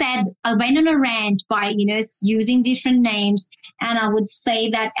I went on a rant by, using different names, and I would say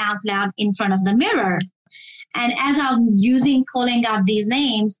that out loud in front of the mirror. And as I'm calling out these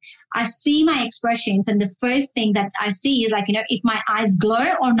names, I see my expressions. And the first thing that I see is if my eyes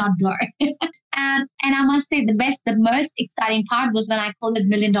glow or not glow. and I must say the most exciting part was when I called it $1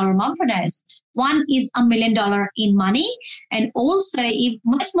 Million Mompreneurs. One is $1 million in money. And also, if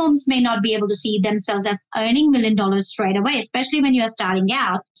most moms may not be able to see themselves as earning $1 million straight away, especially when you are starting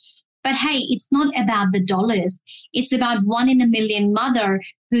out. But hey, it's not about the dollars. It's about 1 in a million mother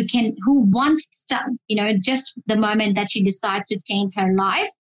who wants to, just the moment that she decides to change her life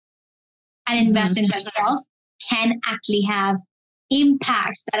and invest in herself, can actually have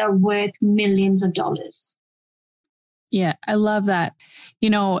impacts that are worth millions of dollars. Yeah, I love that.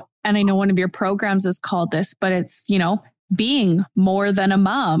 And I know one of your programs is called this, but it's, being more than a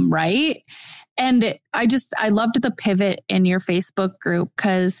mom, right? And I loved the pivot in your Facebook group,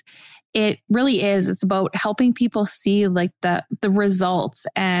 because it really is. It's about helping people see like the results,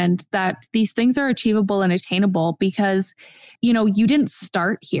 and that these things are achievable and attainable, because, you didn't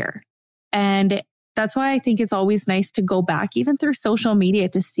start here. And that's why I think it's always nice to go back, even through social media,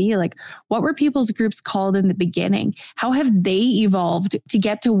 to see like, what were people's groups called in the beginning? How have they evolved to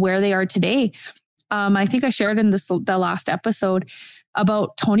get to where they are today? I think I shared in the last episode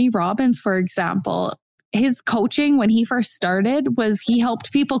about Tony Robbins, for example. His coaching when he first started was he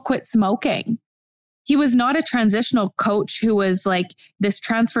helped people quit smoking. He was not a transitional coach who was like this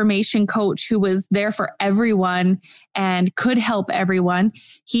transformation coach who was there for everyone and could help everyone.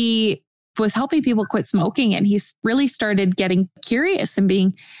 He was helping people quit smoking, and he's really started getting curious and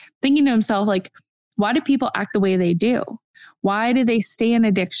thinking to himself, like, why do people act the way they do? Why do they stay in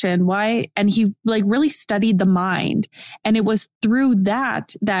addiction? Why? And he like really studied the mind. And it was through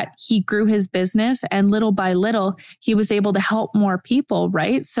that he grew his business, and little by little, he was able to help more people,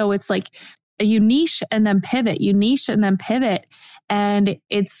 right? So it's like you niche and then pivot, you niche and then pivot. And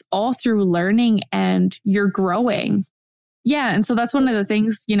it's all through learning, and you're growing. Yeah. And so that's one of the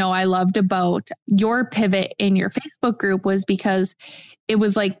things, I loved about your pivot in your Facebook group, was because it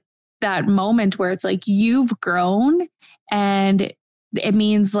was like that moment where it's like you've grown, and it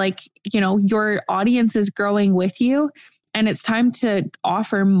means like, your audience is growing with you, and it's time to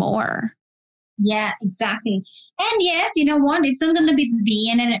offer more. Yeah, exactly. And yes, you know what? It's not going to be the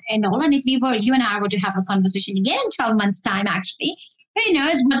be and all. And if you and I were to have a conversation again in 12 months' time, actually, who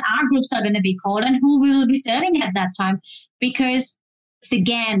knows what our groups are going to be called and who we will be serving at that time. Because it's,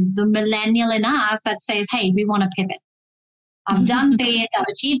 again, the millennial in us that says, hey, we want to pivot. I've done this, I've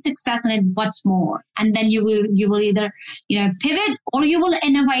achieved success, and what's more? And then you will either, pivot, or you will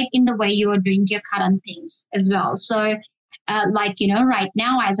innovate in the way you are doing your current things as well. So right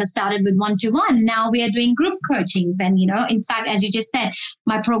now, as I started with one-to-one, now we are doing group coachings. And, in fact, as you just said,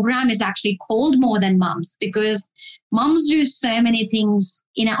 my program is actually called More Than Moms, because moms do so many things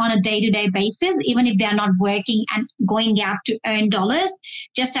on a day-to-day basis, even if they're not working and going out to earn dollars,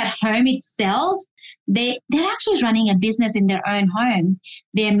 just at home itself. They're actually running a business in their own home.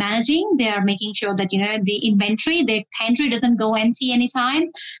 They're managing, they're making sure that, the inventory, their pantry doesn't go empty anytime.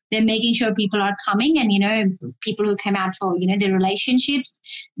 They're making sure people are coming, and, people who come out for, their relationships,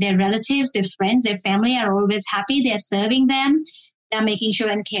 their relatives, their friends, their family are always happy. They're serving them. They're making sure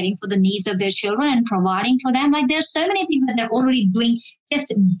and caring for the needs of their children and providing for them. Like, there's so many things that they're already doing.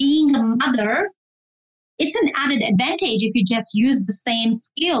 Just being a mother, it's an added advantage if you just use the same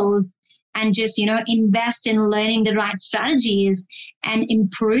skills and just, invest in learning the right strategies and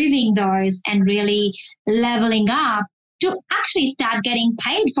improving those and really leveling up to actually start getting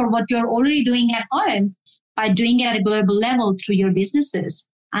paid for what you're already doing at home by doing it at a global level through your businesses.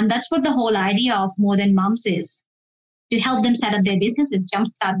 And that's what the whole idea of More Than Moms is, to help them set up their businesses,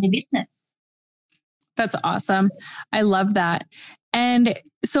 jumpstart their business. That's awesome. I love that. And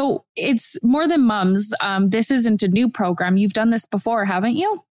so it's More Than Moms. This isn't a new program. You've done this before, haven't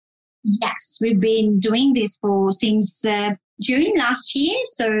you? Yes, we've been doing this since June last year.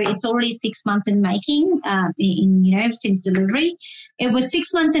 So it's already 6 months in making, since delivery. It was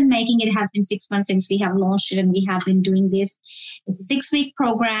 6 months in making. It has been 6 months since we have launched it, and we have been doing this. It's a 6-week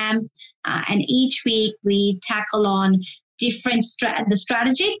program. And each week we tackle on different the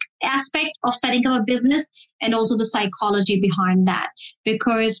strategic aspect of setting up a business, and also the psychology behind that,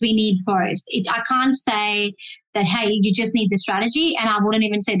 because we need both. I can't say that, hey, you just need the strategy, and I wouldn't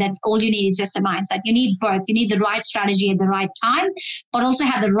even say that all you need is just a mindset. You need both. You need the right strategy at the right time, but also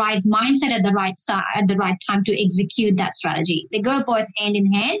have the right mindset at the right time to execute that strategy. They go both hand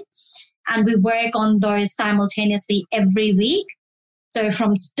in hand. And we work on those simultaneously every week. So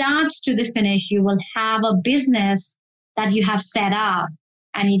from start to the finish, you will have a business that you have set up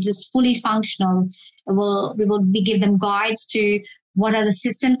and it is fully functional. We give them guides to what are the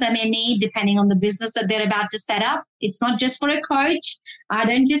systems they may need depending on the business that they're about to set up. It's not just for a coach. I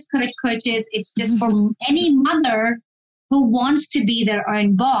don't just coach coaches. It's just for any mother who wants to be their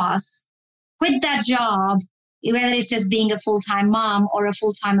own boss, quit that job, whether it's just being a full-time mom or a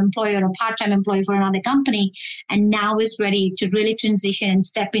full-time employee or a part-time employee for another company, and now is ready to really transition and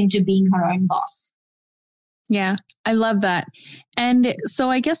step into being her own boss. Yeah, I love that. And so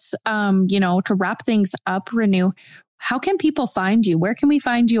I guess, to wrap things up, Renu, how can people find you? Where can we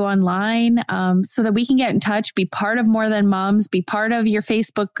find you online so that we can get in touch, be part of More Than Moms, be part of your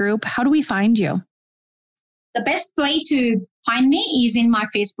Facebook group? How do we find you? The best way to find me is in my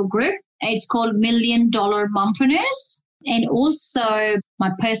Facebook group. It's called $1 Million Mompreneurs, and also my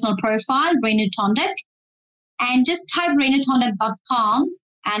personal profile, Renu Tondak. And just type renutondak.com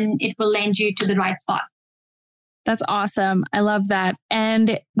and it will land you to the right spot. That's awesome. I love that.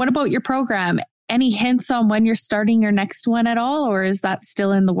 And what about your program? Any hints on when you're starting your next one at all, or is that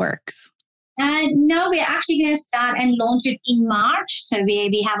still in the works? No, we're actually going to start and launch it in March. So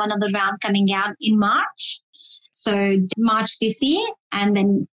we have another round coming out in March. So March this year. And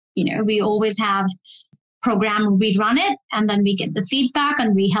then, we always have program, we run it, and then we get the feedback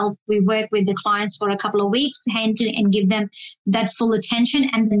and we work with the clients for a couple of weeks and give them that full attention,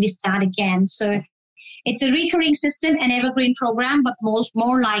 and then we start again. So it's a recurring system, an evergreen program, but more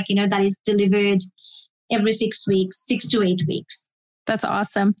like, that is delivered every 6 weeks, 6 to 8 weeks. That's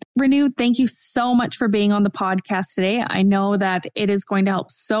awesome. Renu, thank you so much for being on the podcast today. I know that it is going to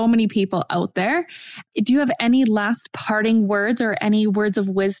help so many people out there. Do you have any last parting words or any words of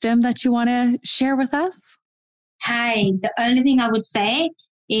wisdom that you want to share with us? Hey, the only thing I would say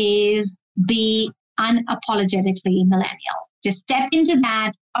is be unapologetically millennial. Just step into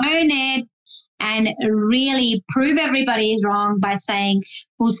that, own it, and really prove everybody is wrong by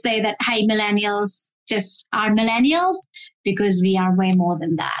who say that, hey, millennials just are millennials, because we are way more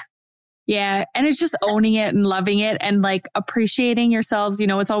than that. Yeah. And it's just owning it and loving it and appreciating yourselves.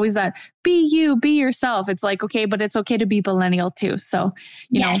 It's always that be you, be yourself. It's okay, but it's okay to be millennial too. So,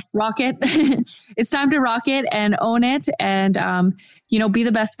 rock it. It's time to rock it and own it and, be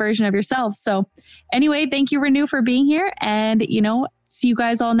the best version of yourself. So anyway, thank you, Renu, for being here. And, see you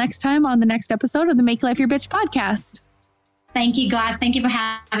guys all next time on the next episode of the Make Life Your Bitch podcast. Thank you, guys. Thank you for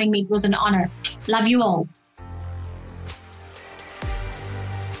having me. It was an honor. Love you all.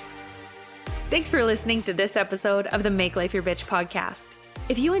 Thanks for listening to this episode of the Make Life Your Bitch podcast.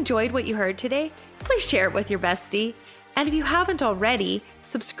 If you enjoyed what you heard today, please share it with your bestie. And if you haven't already,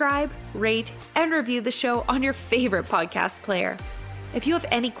 subscribe, rate, and review the show on your favorite podcast player. If you have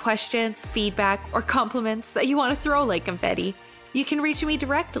any questions, feedback, or compliments that you want to throw like confetti, you can reach me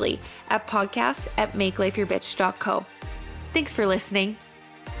directly at podcast@makelifeyourbitch.co. Thanks for listening.